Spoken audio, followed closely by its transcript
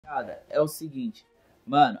Cara, é o seguinte,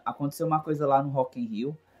 mano, aconteceu uma coisa lá no Rock in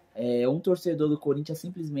Rio. Um torcedor do Corinthians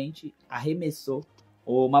simplesmente arremessou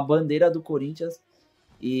uma bandeira do Corinthians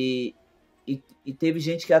e, e teve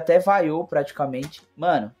gente que até vaiou praticamente.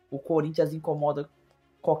 Mano, o Corinthians incomoda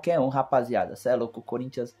qualquer um, rapaziada. Cê é louco, o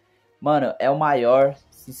Corinthians, mano, é o maior,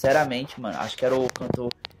 sinceramente, mano. Acho que era o cantor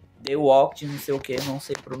The Walk, não sei o que, não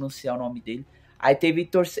sei pronunciar o nome dele. Aí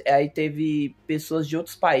teve pessoas de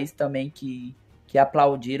outros países também que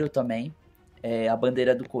aplaudiram também a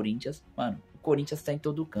bandeira do Corinthians. Mano, o Corinthians tá em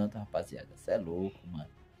todo canto, rapaziada. Cê é louco, mano.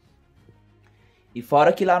 E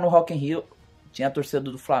fora que lá no Rock in Rio tinha a torcida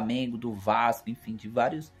do Flamengo, do Vasco, enfim, de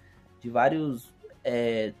vários,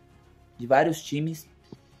 é, de vários times.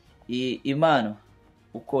 Mano,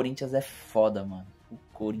 o Corinthians é foda, mano. O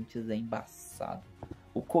Corinthians é embaçado.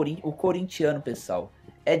 O corintiano, pessoal,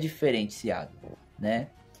 é diferenciado, né?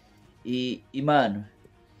 Mano,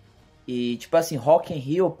 tipo assim, Rock in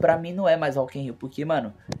Rio, pra mim não é mais Rock in Rio, porque,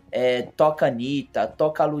 mano, toca Anitta,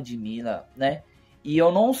 toca Ludmilla, né? E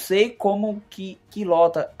eu não sei como que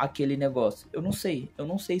lota aquele negócio. Eu não sei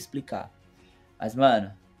explicar. Mas,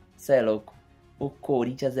 mano, cê é louco. O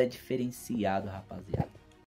Corinthians é diferenciado, rapaziada.